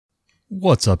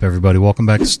What's up, everybody? Welcome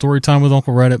back to Storytime with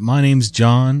Uncle Reddit. My name's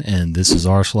John, and this is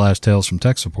r/Tales from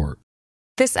Tech Support.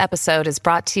 This episode is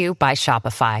brought to you by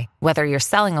Shopify. Whether you're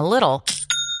selling a little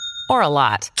or a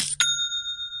lot,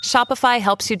 Shopify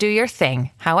helps you do your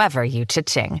thing, however you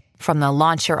cha-ching. From the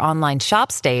launch your online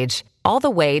shop stage, all the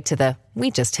way to the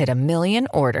we just hit 1 million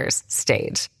orders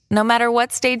stage. No matter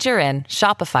what stage you're in,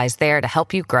 Shopify's there to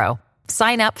help you grow.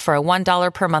 Sign up for a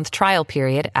 $1 per month trial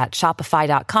period at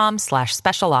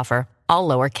shopify.com/special offer, all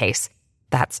lowercase.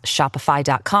 That's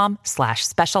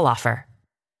shopify.com/special offer.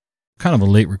 Kind of a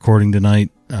late recording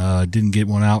tonight. Didn't get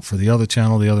one out for the other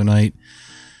channel the other night.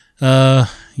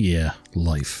 Yeah,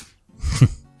 life.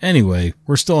 Anyway,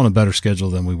 we're still on a better schedule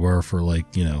than we were for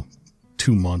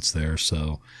 2 months there,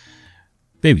 so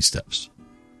baby steps.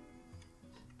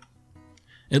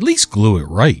 At least glue it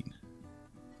right.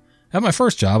 At my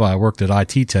first job, I worked at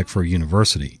IT Tech for a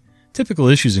university. Typical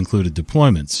issues included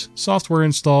deployments, software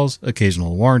installs,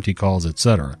 occasional warranty calls,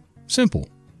 etc. Simple.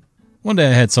 One day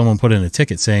I had someone put in a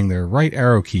ticket saying their right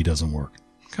arrow key doesn't work.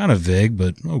 Kind of vague,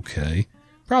 but okay.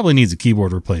 Probably needs a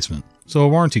keyboard replacement, so a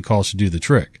warranty call should do the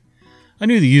trick. I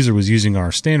knew the user was using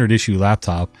our standard issue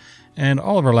laptop, and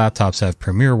all of our laptops have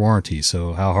Premier warranty,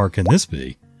 so how hard can this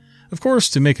be? Of course,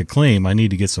 to make a claim, I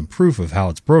need to get some proof of how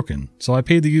it's broken, so I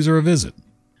paid the user a visit.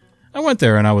 I went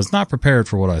there and I was not prepared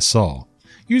for what I saw.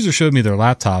 User showed me their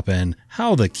laptop and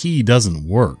how the key doesn't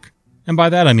work. And by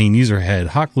that I mean user had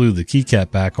hot glued the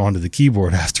keycap back onto the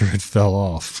keyboard after it fell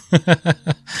off.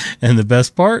 And the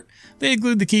best part? They had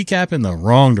glued the keycap in the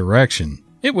wrong direction.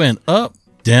 It went up,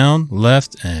 down,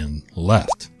 left, and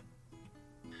left.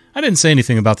 I didn't say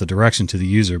anything about the direction to the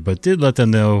user, but did let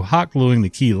them know hot gluing the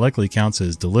key likely counts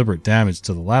as deliberate damage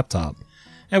to the laptop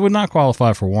and would not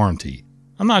qualify for warranty.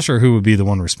 I'm not sure who would be the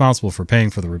one responsible for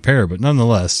paying for the repair, but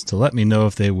nonetheless, to let me know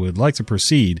if they would like to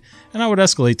proceed, and I would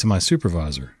escalate to my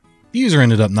supervisor. The user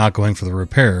ended up not going for the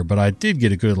repair, but I did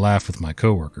get a good laugh with my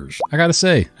coworkers. I gotta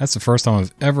say, that's the first time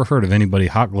I've ever heard of anybody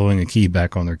hot gluing a key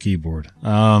back on their keyboard.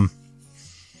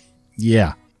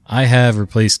 Yeah. I have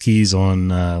replaced keys on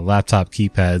laptop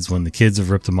keypads when the kids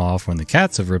have ripped them off, when the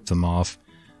cats have ripped them off,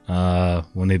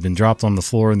 when they've been dropped on the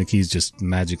floor and the keys just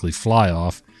magically fly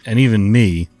off, and even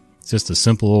me, just a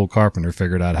simple old carpenter,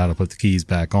 figured out how to put the keys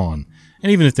back on.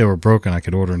 And even if they were broken, I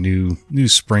could order new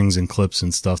springs and clips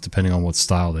and stuff depending on what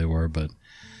style they were. But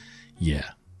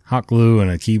yeah, hot glue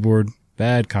and a keyboard,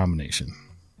 bad combination.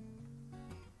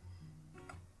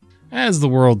 As the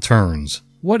world turns,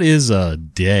 what is a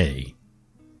day?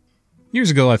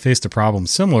 Years ago, I faced a problem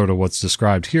similar to what's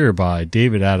described here by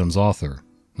David Adams, author.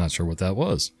 Not sure what that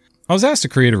was. I was asked to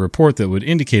create a report that would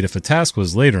indicate if a task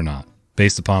was late or not.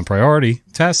 Based upon priority,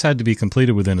 tasks had to be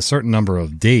completed within a certain number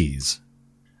of days.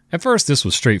 At first, this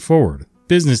was straightforward.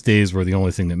 Business days were the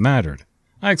only thing that mattered.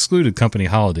 I excluded company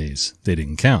holidays. They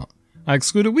didn't count. I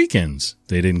excluded weekends.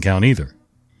 They didn't count either.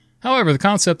 However, the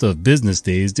concept of business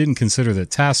days didn't consider that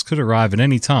tasks could arrive at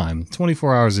any time,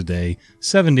 24 hours a day,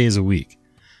 7 days a week.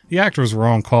 The actors were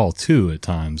on call too at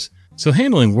times, so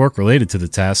handling work related to the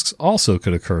tasks also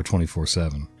could occur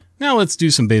 24/7. Now let's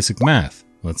do some basic math.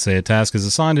 Let's say a task is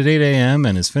assigned at 8 a.m.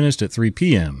 and is finished at 3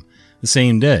 p.m. the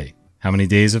same day. How many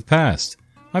days have passed?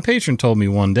 My patron told me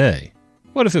 1 day.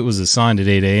 What if it was assigned at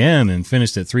 8 a.m. and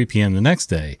finished at 3 p.m. the next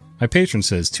day? My patron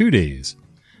says 2 days.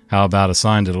 How about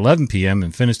assigned at 11 p.m.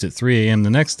 and finished at 3 a.m.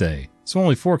 the next day? So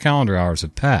only 4 calendar hours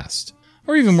have passed.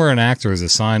 Or even where an actor is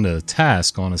assigned a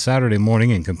task on a Saturday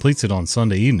morning and completes it on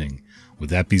Sunday evening.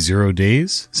 Would that be 0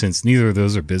 days, since neither of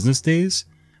those are business days?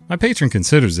 My patron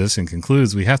considers this and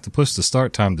concludes we have to push the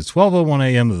start time to 12:01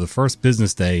 a.m. of the first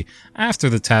business day after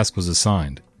the task was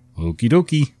assigned. Okie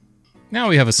dokie. Now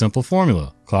we have a simple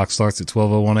formula. Clock starts at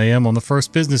 12:01 a.m. on the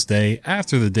first business day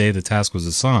after the day the task was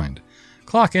assigned.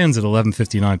 Clock ends at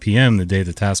 11:59 p.m. the day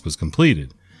the task was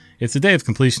completed. If the day of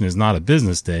completion is not a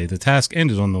business day, the task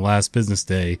ended on the last business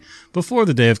day before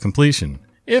the day of completion.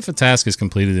 If a task is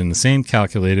completed in the same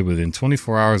calculated within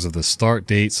 24 hours of the start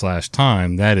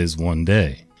date/time, that is 1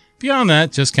 day. Beyond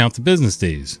that, just count the business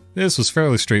days. This was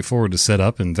fairly straightforward to set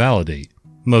up and validate.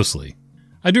 Mostly.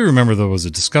 I do remember there was a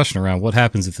discussion around what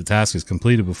happens if the task is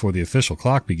completed before the official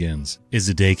clock begins. Is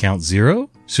the day count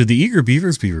 0? Should the eager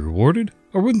beavers be rewarded?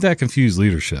 Or wouldn't that confuse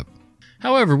leadership?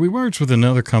 However, we merged with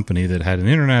another company that had an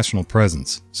international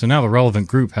presence, so now the relevant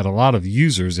group had a lot of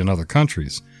users in other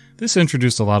countries. This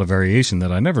introduced a lot of variation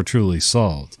that I never truly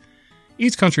solved.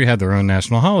 Each country had their own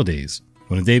national holidays.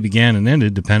 When a day began and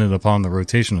ended depended upon the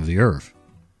rotation of the Earth.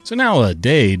 So now a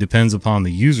day depends upon the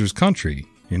user's country.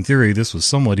 In theory, this was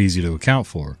somewhat easy to account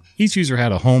for. Each user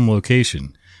had a home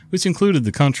location, which included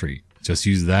the country. Just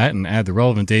use that and add the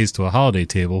relevant days to a holiday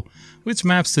table, which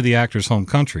maps to the actor's home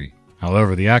country.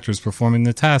 However, the actors performing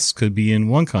the tasks could be in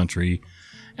one country,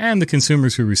 and the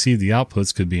consumers who receive the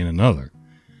outputs could be in another.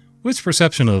 Which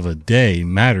perception of a day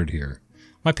mattered here?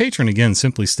 My patron again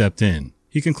simply stepped in.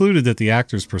 He concluded that the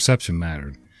actor's perception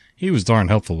mattered. He was darn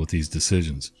helpful with these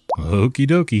decisions. Okie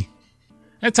dokie.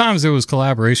 At times there was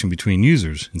collaboration between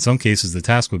users. In some cases the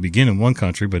task would begin in one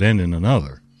country but end in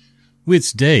another.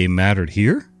 Which day mattered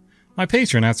here? My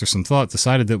patron, after some thought,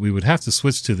 decided that we would have to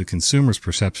switch to the consumer's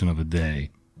perception of a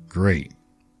day. Great.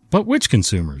 But which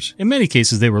consumers? In many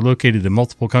cases they were located in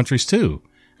multiple countries too.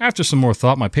 After some more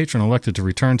thought, my patron elected to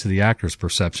return to the actor's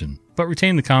perception, but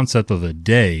retain the concept of a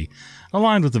day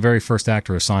aligned with the very first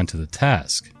actor assigned to the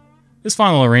task. This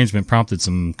final arrangement prompted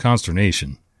some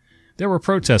consternation. There were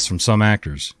protests from some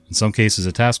actors. In some cases,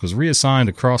 a task was reassigned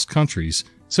across countries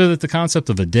so that the concept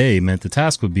of a day meant the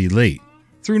task would be late,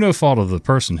 through no fault of the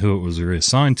person who it was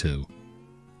reassigned to.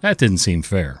 That didn't seem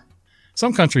fair.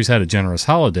 Some countries had a generous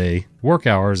holiday, work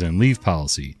hours, and leave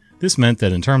policy. This meant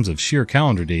that in terms of sheer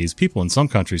calendar days, people in some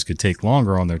countries could take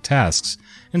longer on their tasks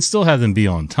and still have them be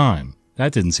on time.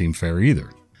 That didn't seem fair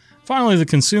either. Finally, the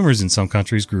consumers in some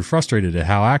countries grew frustrated at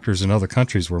how actors in other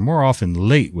countries were more often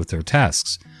late with their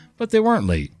tasks, but they weren't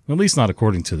late, at least not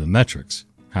according to the metrics.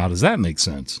 How does that make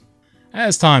sense?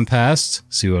 As time passed,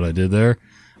 see what I did there?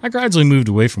 I gradually moved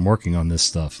away from working on this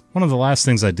stuff. One of the last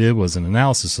things I did was an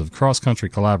analysis of cross-country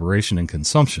collaboration and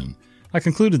consumption. I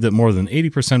concluded that more than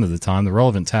 80% of the time the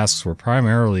relevant tasks were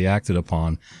primarily acted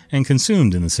upon and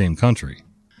consumed in the same country.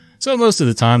 So most of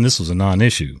the time this was a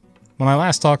non-issue. When I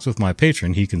last talked with my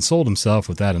patron, he consoled himself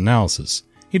with that analysis.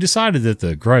 He decided that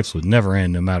the gripes would never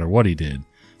end no matter what he did,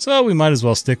 so we might as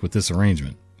well stick with this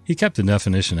arrangement. He kept the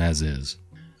definition as is.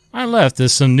 I left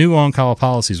as some new on-call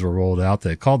policies were rolled out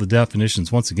that called the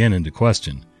definitions once again into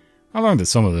question. I learned that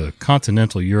some of the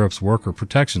continental Europe's worker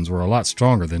protections were a lot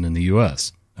stronger than in the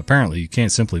US. Apparently, you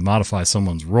can't simply modify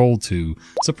someone's role to,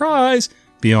 surprise,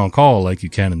 be on call like you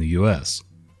can in the US.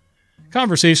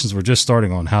 Conversations were just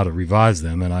starting on how to revise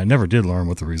them, and I never did learn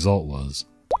what the result was.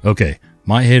 Okay,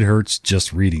 my head hurts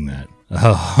just reading that.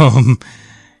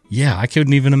 Yeah, I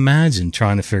couldn't even imagine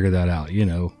trying to figure that out.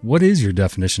 What is your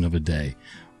definition of a day?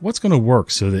 What's going to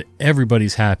work so that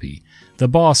everybody's happy? The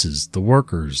bosses, the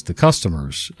workers, the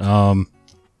customers.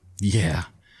 Yeah,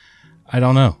 I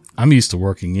don't know. I'm used to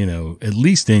working, at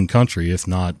least in country, if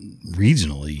not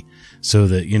regionally, so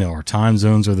that, our time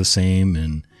zones are the same.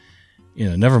 And,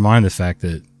 never mind the fact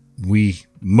that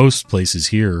most places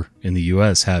here in the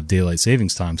U.S. have daylight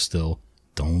savings time still.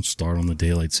 Don't start on the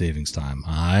daylight savings time.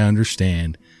 I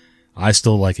understand. I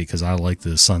still like it because I like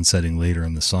the sun setting later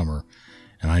in the summer.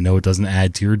 And I know it doesn't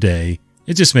add to your day.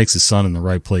 It just makes the sun in the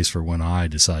right place for when I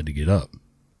decide to get up.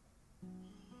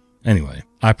 Anyway,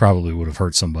 I probably would have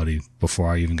hurt somebody before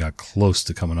I even got close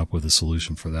to coming up with a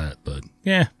solution for that, but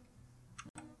yeah.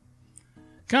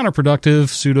 Counterproductive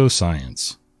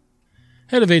pseudoscience.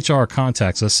 Head of HR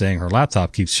contacts us saying her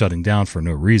laptop keeps shutting down for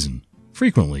no reason,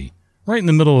 frequently, right in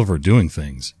the middle of her doing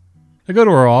things. I go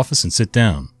to her office and sit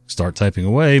down, start typing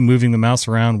away, moving the mouse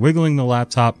around, wiggling the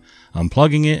laptop,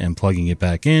 unplugging it and plugging it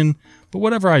back in, but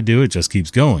whatever I do, it just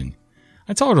keeps going.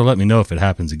 I tell her to let me know if it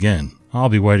happens again. I'll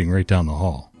be waiting right down the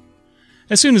hall.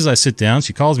 As soon as I sit down,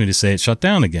 she calls me to say it shut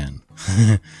down again.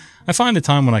 I find a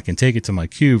time when I can take it to my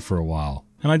cube for a while,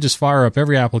 and I just fire up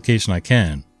every application I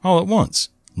can, all at once.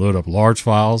 Load up large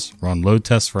files, run load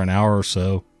tests for an hour or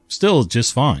so, still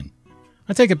just fine.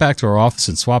 I take it back to her office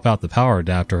and swap out the power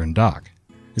adapter and dock.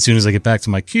 As soon as I get back to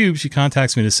my cube, she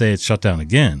contacts me to say it's shut down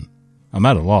again. I'm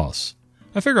at a loss.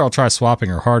 I figure I'll try swapping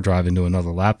her hard drive into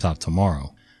another laptop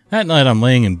tomorrow. That night I'm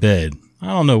laying in bed. I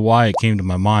don't know why it came to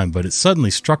my mind, but it suddenly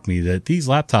struck me that these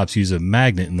laptops use a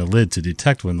magnet in the lid to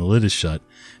detect when the lid is shut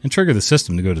and trigger the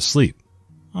system to go to sleep.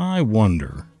 I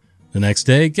wonder. The next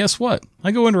day, guess what?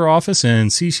 I go into her office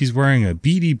and see she's wearing a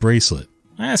beady bracelet.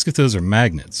 I ask if those are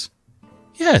magnets.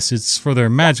 Yes, it's for their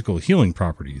magical healing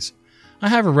properties. I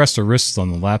have her rest her wrists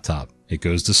on the laptop. It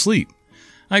goes to sleep.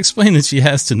 I explain that she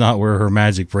has to not wear her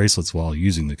magic bracelets while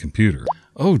using the computer.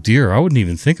 Oh dear, I wouldn't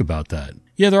even think about that.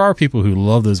 Yeah, there are people who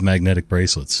love those magnetic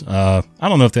bracelets. I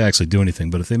don't know if they actually do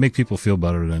anything, but if they make people feel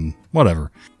better, then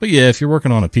whatever. But yeah, if you're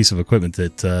working on a piece of equipment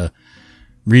that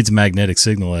reads a magnetic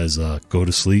signal as go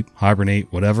to sleep,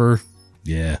 hibernate, whatever,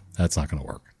 yeah, that's not going to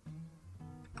work.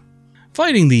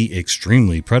 Fighting the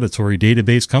extremely predatory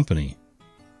database company.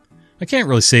 I can't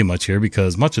really say much here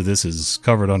because much of this is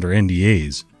covered under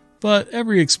NDAs, but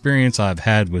every experience I've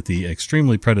had with the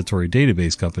extremely predatory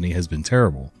database company has been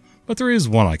terrible, but there is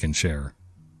one I can share.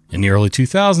 In the early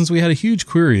 2000s, we had a huge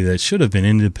query that should have been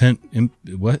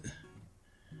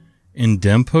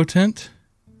idempotent?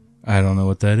 I don't know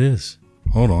what that is.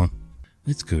 Hold on.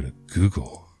 Let's go to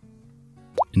Google.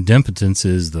 Idempotence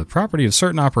is the property of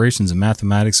certain operations in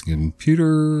mathematics and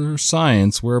computer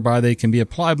science whereby they can be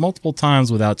applied multiple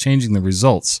times without changing the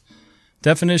results.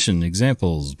 Definition,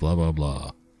 examples, blah, blah,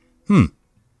 blah.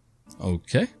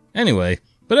 Okay. Anyway,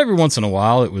 but every once in a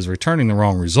while it was returning the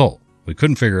wrong result. We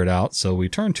couldn't figure it out, so we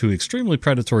turned to Extremely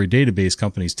Predatory Database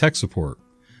Company's tech support.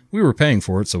 We were paying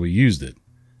for it, so we used it.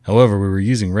 However, we were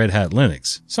using Red Hat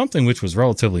Linux, something which was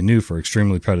relatively new for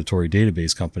Extremely Predatory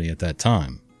Database Company at that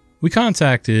time. We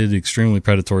contacted Extremely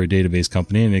Predatory Database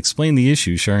Company and explained the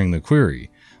issue, sharing the query.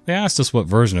 They asked us what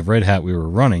version of Red Hat we were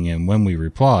running, and when we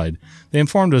replied, they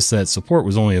informed us that support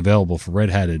was only available for Red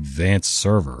Hat Advanced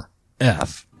Server.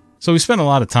 F. So we spent a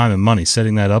lot of time and money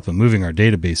setting that up and moving our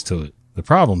database to it. The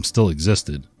problem still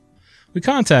existed. We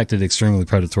contacted Extremely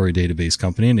Predatory Database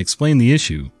Company and explained the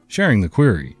issue, sharing the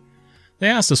query. They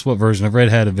asked us what version of Red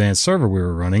Hat Advanced Server we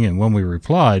were running, and when we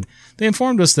replied, they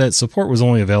informed us that support was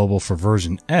only available for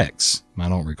version X. I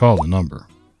don't recall the number.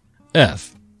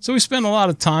 F. So we spent a lot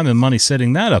of time and money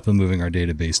setting that up and moving our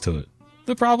database to it.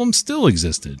 The problem still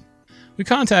existed. We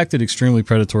contacted Extremely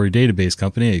Predatory Database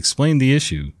Company and explained the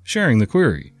issue, sharing the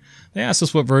query. They asked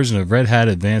us what version of Red Hat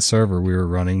Advanced Server we were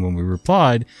running. When we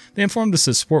replied, they informed us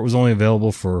that support was only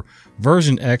available for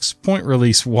version X point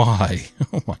release Y.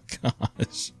 Oh my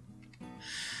gosh.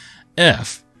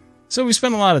 F. So we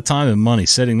spent a lot of time and money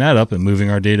setting that up and moving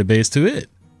our database to it.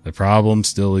 The problem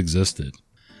still existed.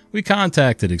 We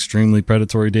contacted Extremely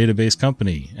Predatory Database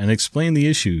Company and explained the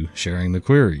issue, sharing the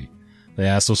query. They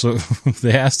asked us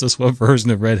what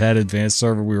version of Red Hat Advanced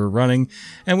Server we were running,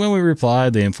 and when we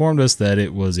replied, they informed us that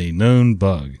it was a known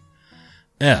bug.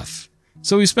 F.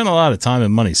 So we spent a lot of time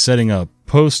and money setting up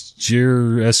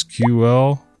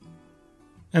PostgreSQL,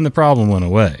 and the problem went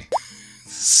away.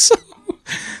 So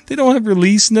they don't have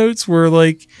release notes where,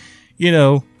 like, you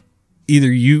know,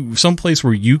 either someplace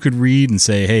where you could read and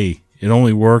say, hey, it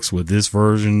only works with this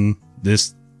version,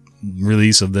 this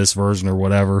release of this version or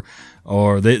whatever,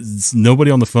 or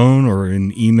nobody on the phone or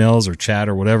in emails or chat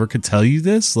or whatever could tell you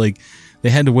this. Like,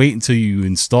 they had to wait until you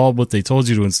installed what they told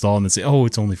you to install and then say, oh,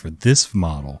 it's only for this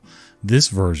model, this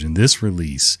version, this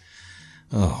release.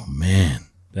 Oh man,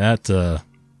 that,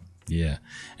 yeah.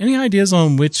 Any ideas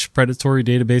on which predatory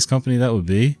database company that would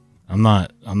be? I'm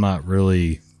not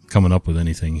really coming up with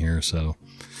anything here, so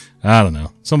I don't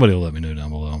know. Somebody will let me know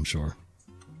down below, I'm sure.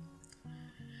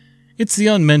 It's the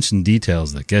unmentioned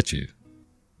details that get you.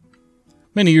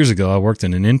 Many years ago, I worked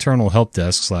in an internal help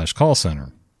desk / call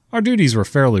center. Our duties were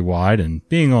fairly wide, and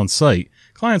being on site,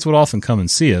 clients would often come and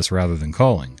see us rather than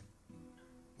calling.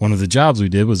 One of the jobs we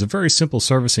did was a very simple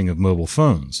servicing of mobile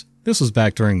phones. This was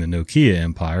back during the Nokia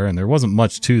empire, and there wasn't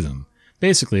much to them.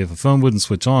 Basically, if a phone wouldn't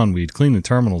switch on, we'd clean the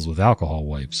terminals with alcohol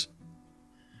wipes.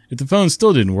 If the phone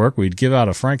still didn't work, we'd give out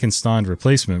a Frankenstein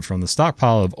replacement from the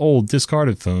stockpile of old,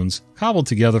 discarded phones, cobbled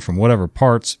together from whatever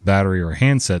parts, battery, or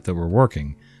handset that were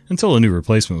working, until a new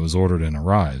replacement was ordered and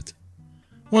arrived.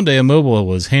 One day, a mobile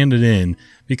was handed in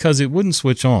because it wouldn't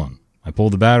switch on. I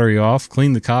pulled the battery off,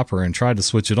 cleaned the copper, and tried to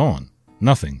switch it on.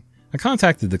 Nothing. I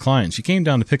contacted the client. She came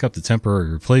down to pick up the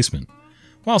temporary replacement.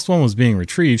 Whilst one was being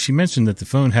retrieved, she mentioned that the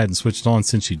phone hadn't switched on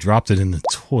since she dropped it in the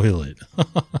toilet.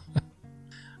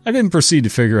 I didn't proceed to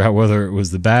figure out whether it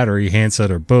was the battery,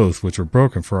 handset, or both, which were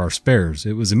broken for our spares.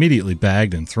 It was immediately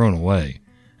bagged and thrown away.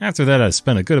 After that, I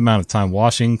spent a good amount of time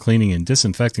washing, cleaning, and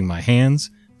disinfecting my hands,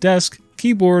 desk,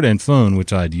 keyboard, and phone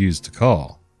which I had used to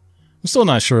call. I'm still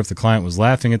not sure if the client was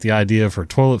laughing at the idea of her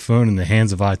toilet phone in the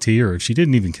hands of IT or if she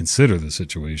didn't even consider the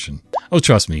situation. Oh,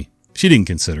 trust me, she didn't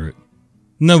consider it.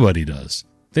 Nobody does.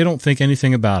 They don't think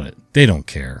anything about it. They don't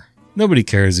care. Nobody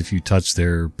cares if you touch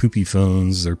their poopy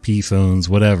phones or pee phones,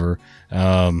 whatever.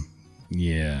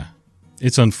 Yeah,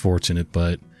 it's unfortunate,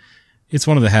 but it's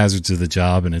one of the hazards of the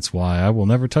job, and it's why I will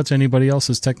never touch anybody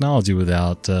else's technology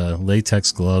without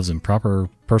latex gloves and proper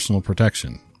personal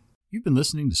protection. You've been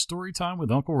listening to Storytime with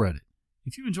Uncle Reddit.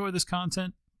 If you enjoy this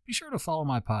content, be sure to follow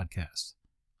my podcast.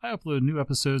 I upload new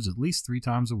episodes at least 3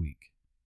 times a week.